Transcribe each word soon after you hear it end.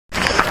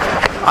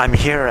I'm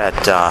here at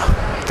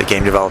the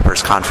Game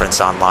Developers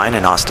Conference online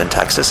in Austin,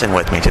 Texas, and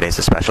with me today is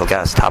a special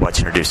guest. How about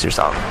you introduce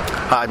yourself?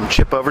 I'm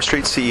Chip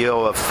Overstreet,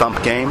 CEO of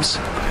Thump Games.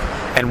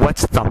 And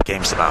what's Thump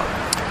Games about?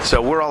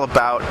 So we're all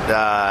about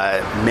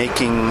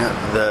making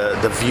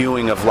the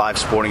viewing of live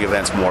sporting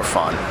events more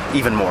fun,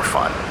 even more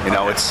fun. You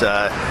know, it's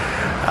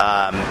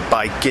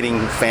by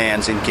getting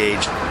fans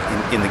engaged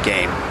in the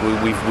game.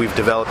 We've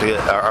developed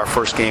our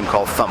first game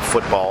called Thump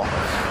Football,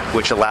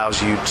 which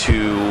allows you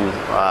to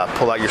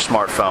pull out your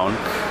smartphone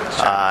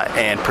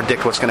and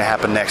predict what's going to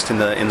happen next in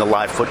the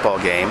live football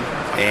game,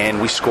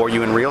 and we score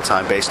you in real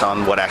time based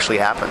on what actually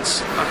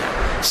happens.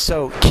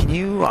 So can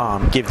you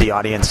give the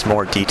audience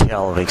more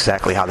detail of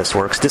exactly how this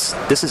works?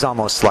 This is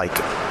almost like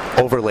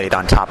overlaid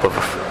on top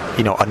of,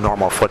 you know, a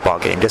normal football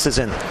game. This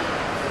isn't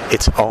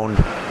its own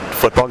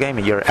football game.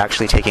 You're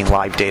actually taking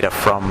live data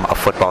from a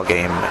football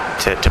game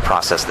to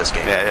process this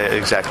game. Yeah,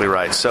 exactly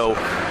right. So,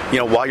 you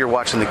know, while you're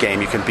watching the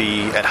game, you can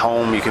be at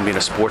home, you can be in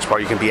a sports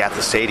bar, you can be at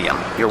the stadium.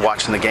 You're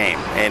watching the game.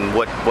 And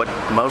what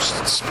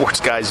most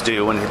sports guys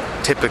do,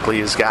 and typically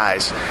as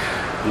guys,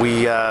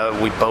 we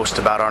boast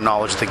about our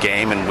knowledge of the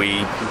game, and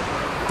we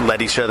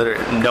let each other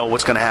know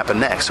what's going to happen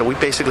next. So we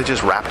basically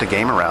just wrapped a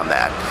game around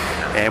that,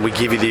 and we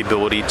give you the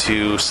ability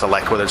to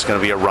select whether it's going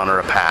to be a run or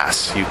a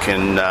pass. You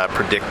can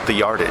predict the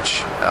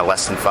yardage,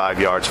 less than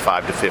 5 yards,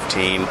 5 to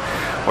 15,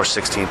 or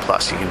 16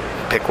 plus. You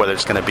can pick whether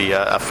it's going to be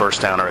a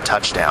first down or a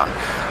touchdown.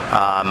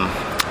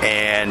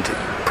 And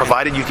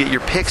provided you get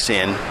your picks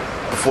in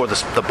before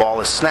the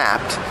ball is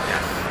snapped,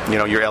 you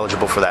know, you're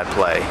eligible for that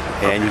play,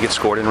 and you get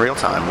scored in real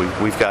time.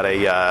 We've got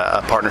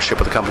a partnership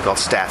with a company called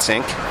Stats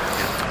Inc.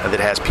 that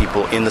has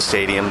people in the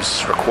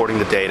stadiums recording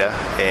the data,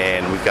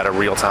 and we've got a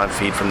real-time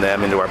feed from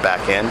them into our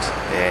back end,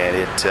 and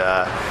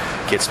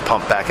it gets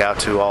pumped back out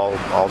to all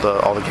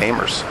the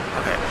gamers.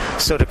 Okay.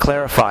 So to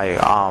clarify,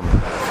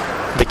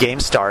 the game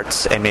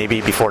starts, and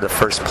maybe before the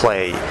first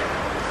play,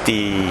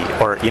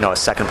 a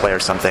second play or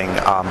something,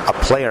 a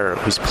player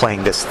who's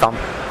playing this Thump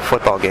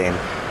football game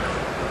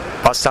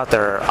busts out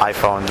their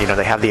iPhone. You know,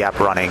 they have the app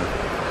running.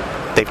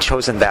 They've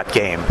chosen that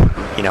game,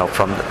 you know,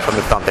 from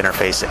the Thump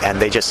interface, and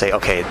they just say,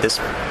 okay,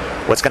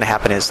 what's going to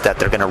happen is that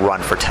they're going to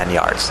run for 10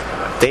 yards.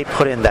 They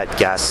put in that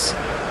guess,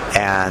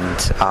 and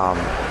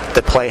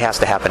the play has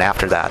to happen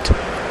after that,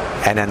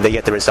 and then they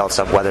get the results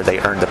of whether they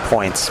earned the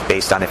points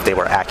based on if they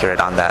were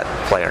accurate on that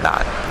play or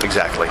not.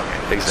 Exactly.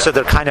 So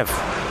they're kind of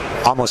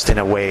almost in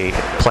a way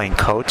playing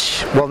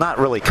coach. Well, not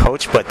really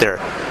coach, but they're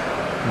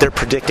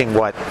predicting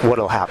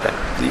what'll happen.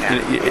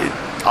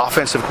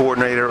 Offensive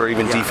coordinator or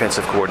even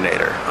defensive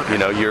coordinator. Okay. You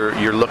know,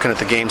 you're looking at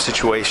the game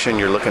situation,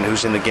 you're looking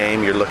who's in the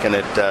game, you're looking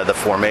at the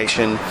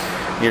formation.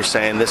 You're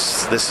saying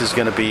this is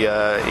going to be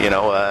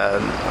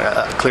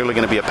clearly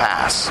going to be a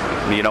pass.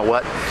 You know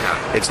what?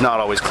 It's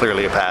not always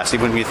clearly a pass,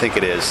 even when you think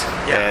it is.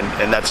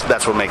 Yeah. And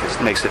that's what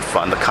makes it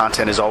fun. The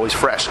content is always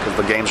fresh because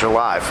the games are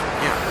live.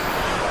 Yeah.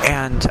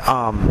 And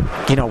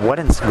you know, what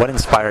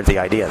inspired the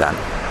idea then?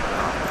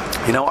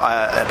 You know,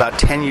 about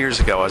 10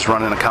 years ago, I was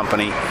running a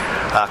company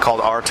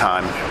called Our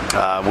Time.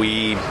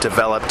 We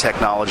developed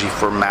technology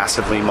for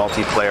massively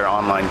multiplayer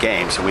online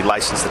games, and we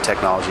licensed the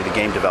technology to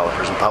game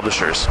developers and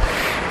publishers.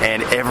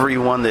 And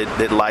everyone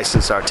that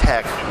licensed our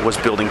tech was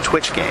building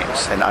Twitch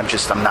games, and I'm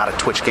not a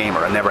Twitch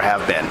gamer. I never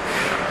have been.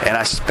 And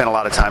I spent a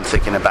lot of time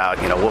thinking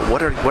about, you know,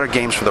 what are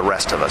games for the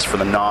rest of us, for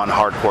the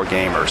non-hardcore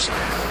gamers.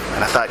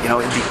 And I thought, you know,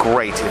 it'd be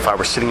great if I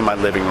were sitting in my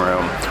living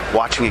room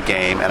watching a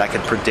game and I could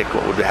predict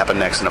what would happen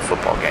next in a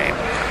football game.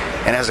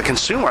 And as a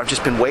consumer, I've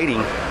just been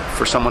waiting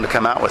for someone to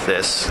come out with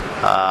this.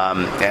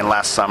 And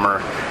last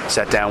summer,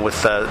 sat down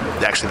with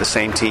actually the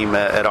same team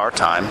at Our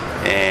Time,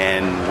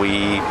 and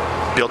we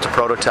built a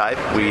prototype.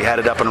 We had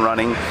it up and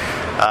running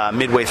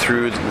midway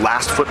through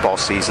last football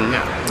season,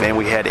 and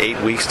we had 8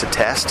 weeks to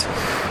test.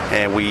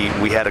 And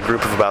we had a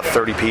group of about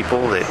 30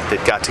 people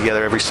that got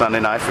together every Sunday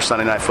night for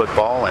Sunday Night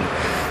Football,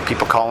 and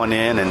people calling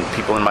in and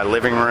people in my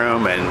living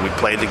room, and we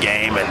played the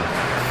game and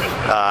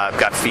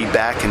got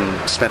feedback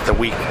and spent the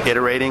week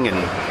iterating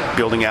and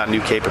building out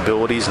new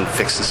capabilities and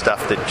fixing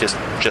stuff that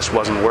just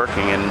wasn't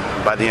working.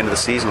 And by the end of the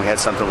season, we had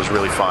something that was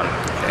really fun.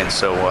 And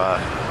so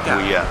go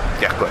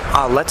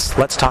ahead.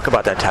 Let's talk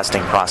about that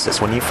testing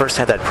process. When you first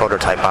had that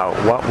prototype out,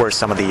 what were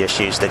some of the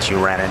issues that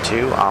you ran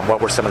into?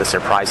 What were some of the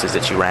surprises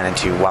that you ran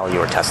into while you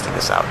were testing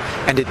this out?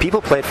 And did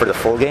people play it for the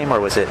full game, or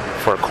was it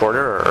for a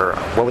quarter, or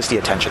what was the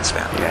attention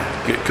span?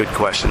 Yeah, good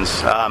questions.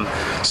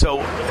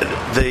 So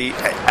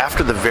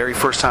after the very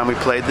first time we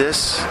played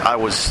this, I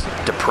was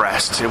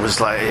depressed.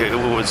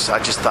 I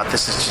just thought,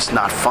 this is just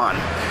not fun.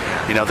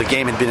 You know, the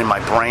game had been in my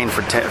brain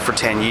for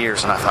 10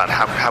 years, and I thought,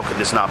 how could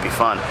this not be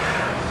fun?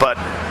 But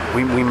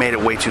we made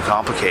it way too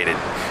complicated.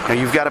 You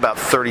know, you've got about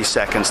 30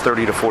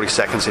 to 40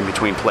 seconds in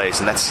between plays,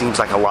 and that seems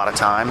like a lot of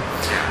time.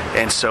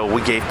 And so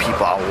we gave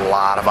people a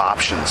lot of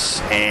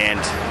options. And,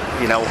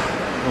 you know,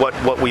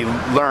 what we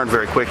learned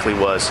very quickly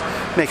was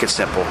make it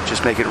simple.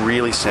 Just make it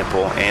really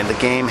simple. And the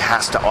game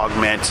has to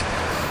augment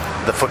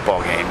the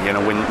football game.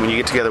 When you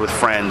get together with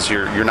friends,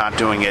 you're not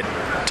doing it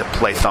to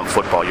play Thump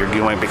football. You're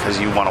doing it because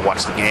you want to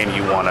watch the game,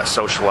 you want to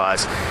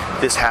socialize.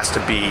 This has to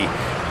be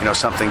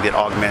something that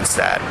augments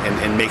that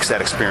and makes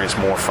that experience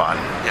more fun.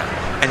 Yeah.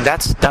 And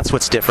that's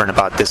what's different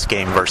about this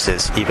game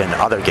versus even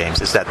other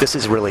games, is that this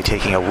is really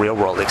taking a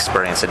real-world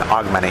experience and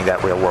augmenting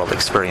that real-world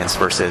experience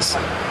versus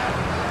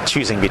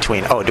choosing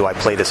between, do I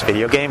play this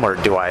video game or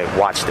do I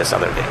watch this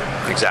other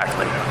game?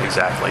 Exactly.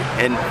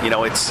 And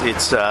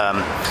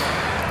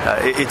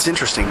it's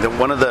interesting that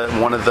one of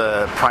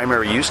the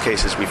primary use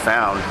cases we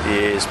found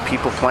is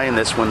people playing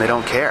this when they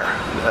don't care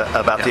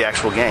about the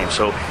actual game.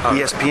 So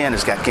ESPN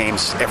has got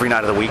games every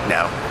night of the week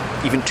now.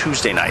 Even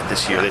Tuesday night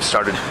this year, they've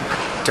started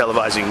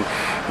televising,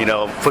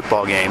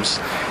 football games,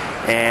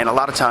 and a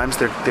lot of times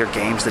they're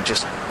games that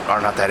just are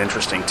not that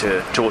interesting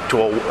to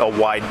a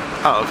wide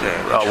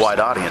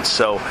audience.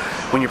 So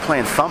when you're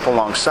playing Thump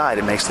alongside,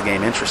 it makes the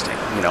game interesting.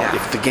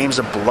 If the game's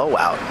a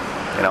blowout,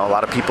 a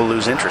lot of people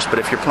lose interest. But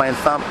if you're playing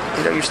Thump,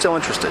 you're still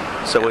interested.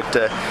 So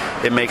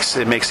it makes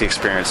the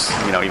experience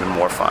even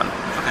more fun.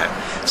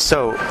 Okay.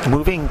 So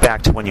moving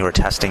back to when you were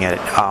testing it,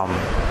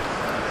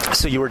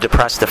 so you were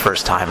depressed the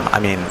first time. I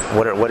mean,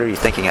 what are you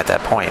thinking at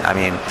that point? I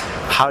mean,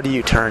 how do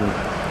you turn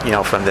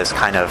from this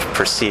kind of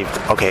perceived,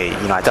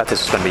 I thought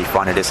this was going to be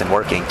fun, it isn't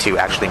working, to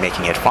actually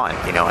making it fun,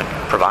 and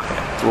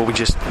provocative? Well,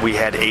 we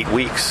had 8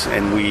 weeks,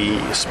 and we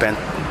spent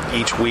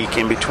each week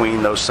in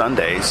between those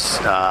Sundays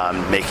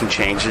making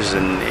changes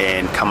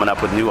and coming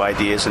up with new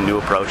ideas and new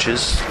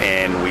approaches,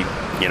 and we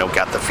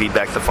got the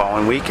feedback the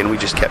following week, and we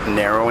just kept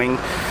narrowing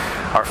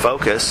our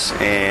focus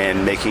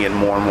and making it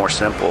more and more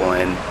simple.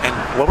 And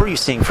what were you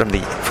seeing from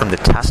the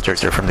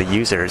testers or from the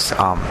users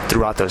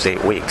throughout those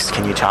 8 weeks?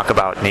 Can you talk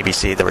about maybe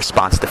the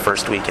response the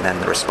first week and then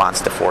the response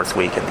the 4th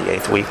week and the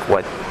 8th week?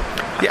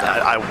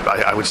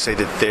 I would say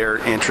that their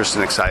interest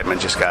and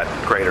excitement just got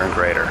greater and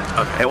greater.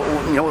 Okay.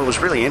 And what was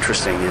really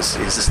interesting is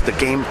the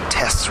game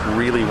tested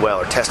really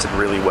well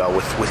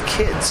with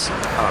kids,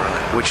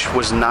 which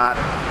was not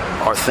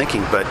our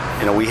thinking. But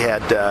we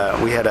had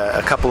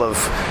a couple of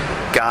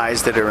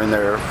guys that are in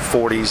their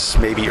 40s,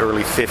 maybe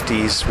early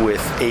 50s, with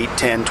 8,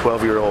 10,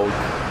 12-year-old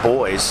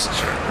boys.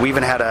 Sure. We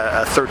even had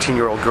a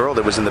 13-year-old girl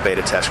that was in the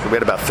beta test group. We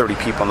had about 30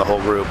 people in the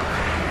whole group.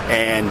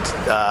 And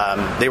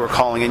they were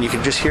calling in. You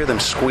could just hear them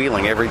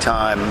squealing every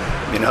time,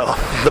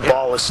 the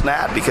ball was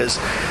snapped, because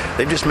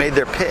they've just made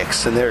their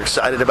picks and they're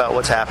excited about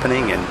what's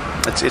happening, and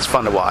it's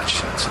fun to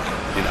watch.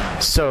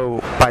 So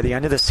by the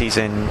end of the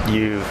season,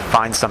 you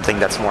find something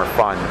that's more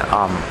fun.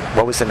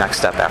 What was the next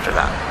step after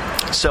that?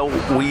 So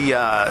we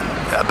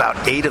about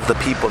 8 of the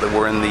people that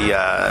were in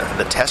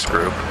the test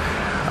group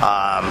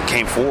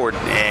came forward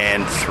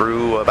and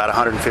threw about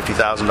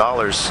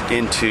 $150,000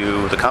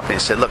 into the company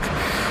and said, "Look,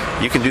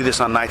 you can do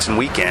this on nights and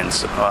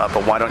weekends,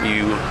 but why don't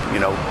you,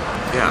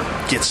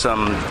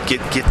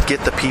 get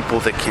the people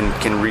that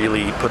can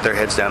really put their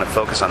heads down and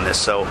focus on this?"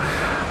 So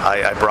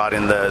I brought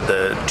in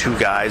the 2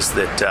 guys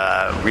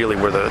that really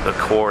were the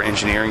core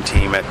engineering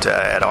team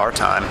at our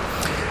time,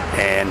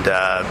 and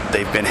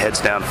they've been heads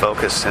down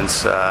focused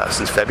since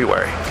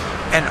February.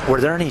 And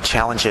were there any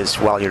challenges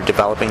while you're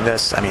developing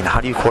this? I mean, how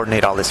do you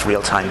coordinate all this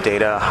real-time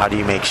data? How do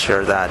you make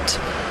sure that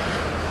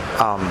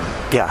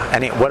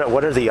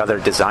what are the other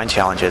design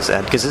challenges?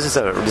 And because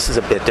this is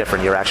a bit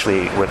different, you're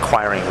actually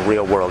requiring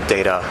real-world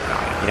data,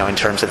 in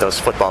terms of those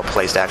football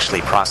plays to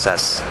actually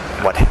process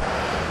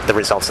the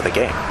results of the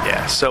game.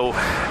 Yeah, so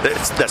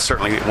that's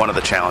certainly one of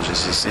the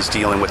challenges is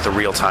dealing with the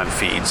real-time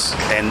feeds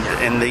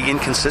and the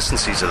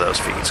inconsistencies of those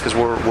feeds, because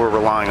we're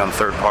relying on a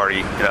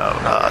third-party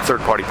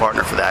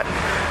partner for that.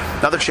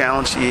 Another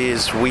challenge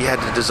is we had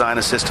to design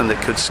a system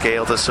that could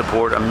scale to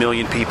support 1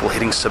 million people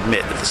hitting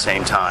submit at the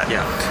same time.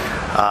 Yeah.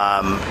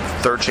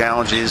 Third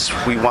challenge is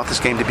we want this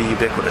game to be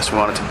ubiquitous. We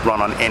want it to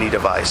run on any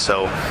device.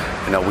 So,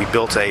 we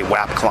built a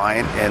WAP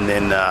client and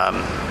then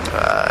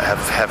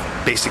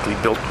have basically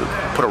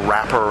put a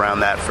wrapper around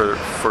that for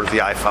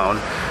the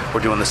iPhone.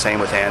 We're doing the same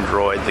with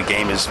Android. The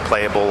game is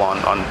playable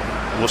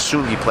will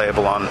soon be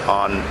playable on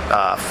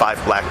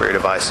 5 BlackBerry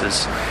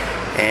devices.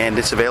 And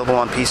it's available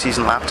on PCs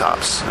and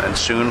laptops, and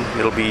soon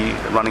it'll be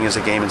running as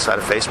a game inside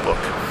of Facebook.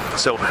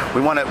 So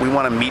we want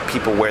to meet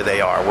people where they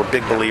are. We're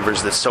big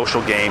believers that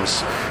social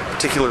games,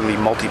 particularly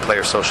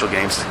multiplayer social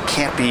games,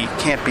 can't be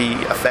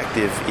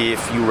effective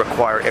if you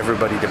require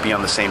everybody to be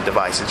on the same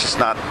device. It's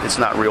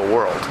not real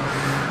world.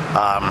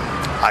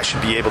 I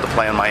should be able to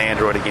play on my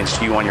Android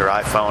against you on your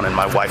iPhone, and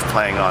my wife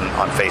playing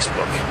on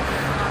Facebook.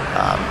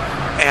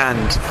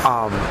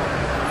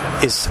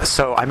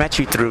 So I met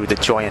you through the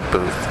Joyent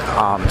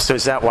booth. So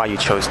is that why you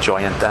chose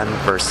Joyent then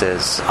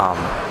versus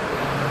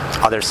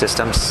other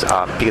systems,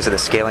 because of the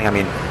scaling? I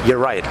mean, you're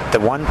right. The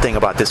one thing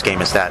about this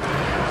game is that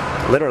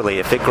literally,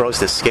 if it grows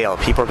to scale,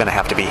 people are going to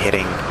have to be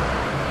hitting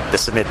the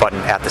submit button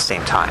at the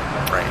same time,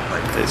 right?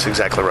 That's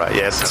exactly right.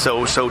 Yes.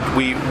 So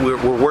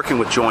we're working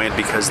with Joyent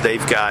because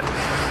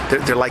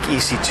they're like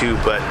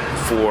EC2, but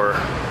for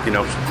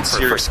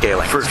for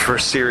scaling, for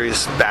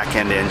serious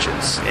back-end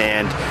engines,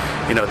 and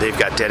they've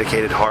got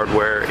dedicated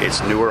hardware.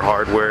 It's newer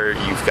hardware.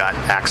 You've got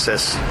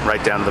access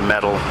right down to the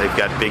metal. They've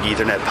got big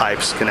Ethernet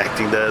pipes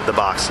connecting the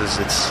boxes.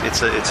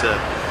 It's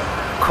a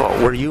cool.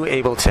 Were you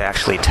able to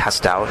actually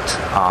test out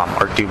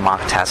or do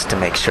mock tests to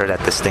make sure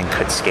that this thing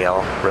could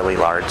scale really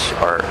large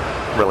or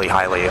really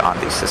highly on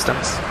these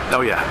systems?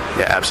 Oh yeah,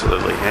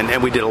 absolutely.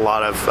 And we did a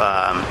lot of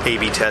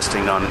A/B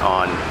testing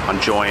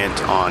on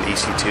Joyent, on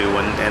EC2,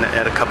 and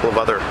at a couple of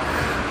other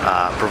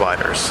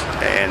providers.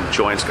 And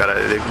Joyent's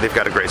they've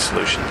got a great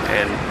solution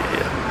and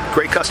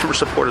great customer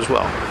support as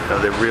well.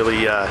 They're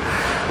really,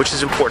 which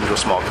is important to a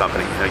small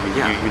company.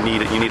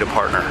 You need a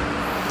partner.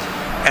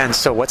 And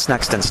so what's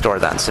next in store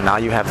then? So now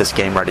you have this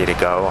game ready to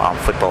go.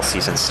 Football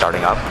season's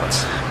starting up.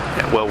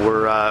 Well,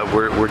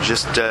 we're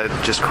just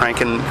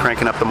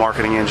cranking up the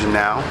marketing engine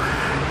now,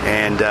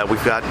 and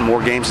we've got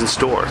more games in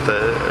store.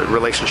 The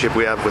relationship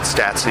we have with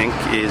Stats Inc.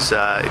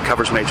 it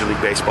covers Major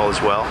League Baseball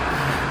as well.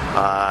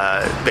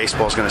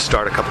 Baseball is going to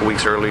start a couple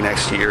weeks early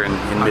next year in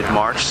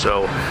mid-March,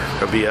 so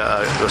there'll be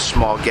a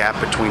small gap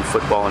between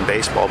football and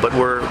baseball. But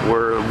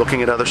we're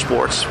looking at other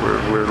sports.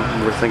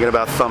 We're thinking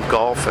about Thump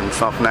Golf and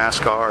Thump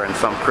NASCAR and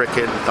Thump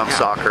Cricket and Thump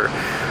Soccer.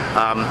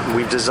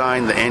 We've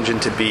designed the engine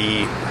to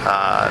be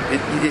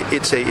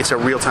it's a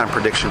real-time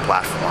prediction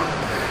platform.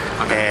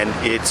 And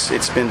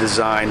it's been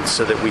designed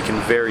so that we can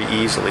very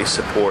easily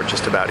support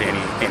just about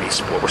any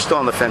sport. We're still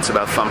on the fence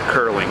about Thump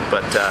curling,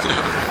 but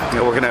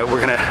we're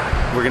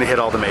gonna hit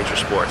all the major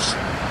sports.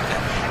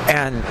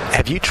 And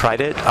have you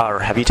tried it or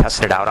have you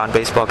tested it out on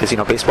baseball? Because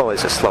baseball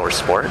is a slower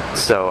sport,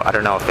 so I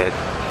don't know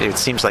if it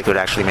seems like it would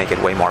actually make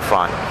it way more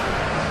fun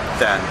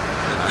than.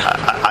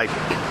 I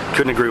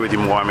couldn't agree with you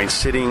more. I mean,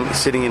 sitting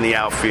in the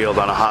outfield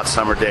on a hot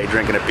summer day,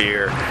 drinking a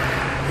beer.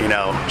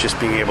 Just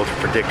being able to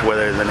predict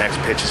whether the next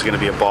pitch is going to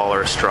be a ball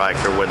or a strike,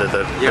 or whether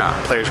the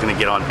player's going to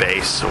get on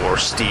base or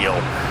steal.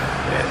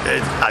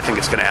 I think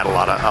it's going to add a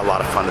lot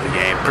of fun to the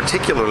game,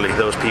 particularly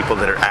those people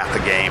that are at the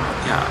game.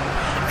 Yeah.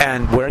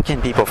 And where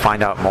can people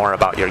find out more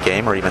about your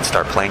game, or even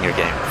start playing your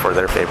game for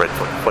their favorite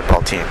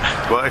football team?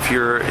 Well, if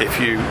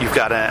you've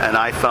got an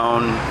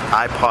iPhone,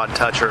 iPod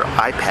Touch, or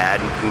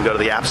iPad, you can go to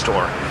the App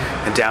Store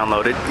and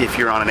download it. If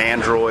you're on an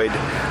Android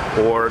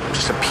or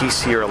just a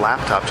PC or a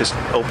laptop, just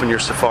open your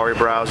Safari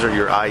browser,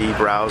 your IE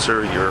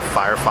browser, your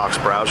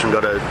Firefox browser, and go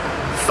to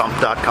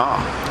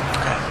thump.com.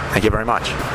 Thank you very much.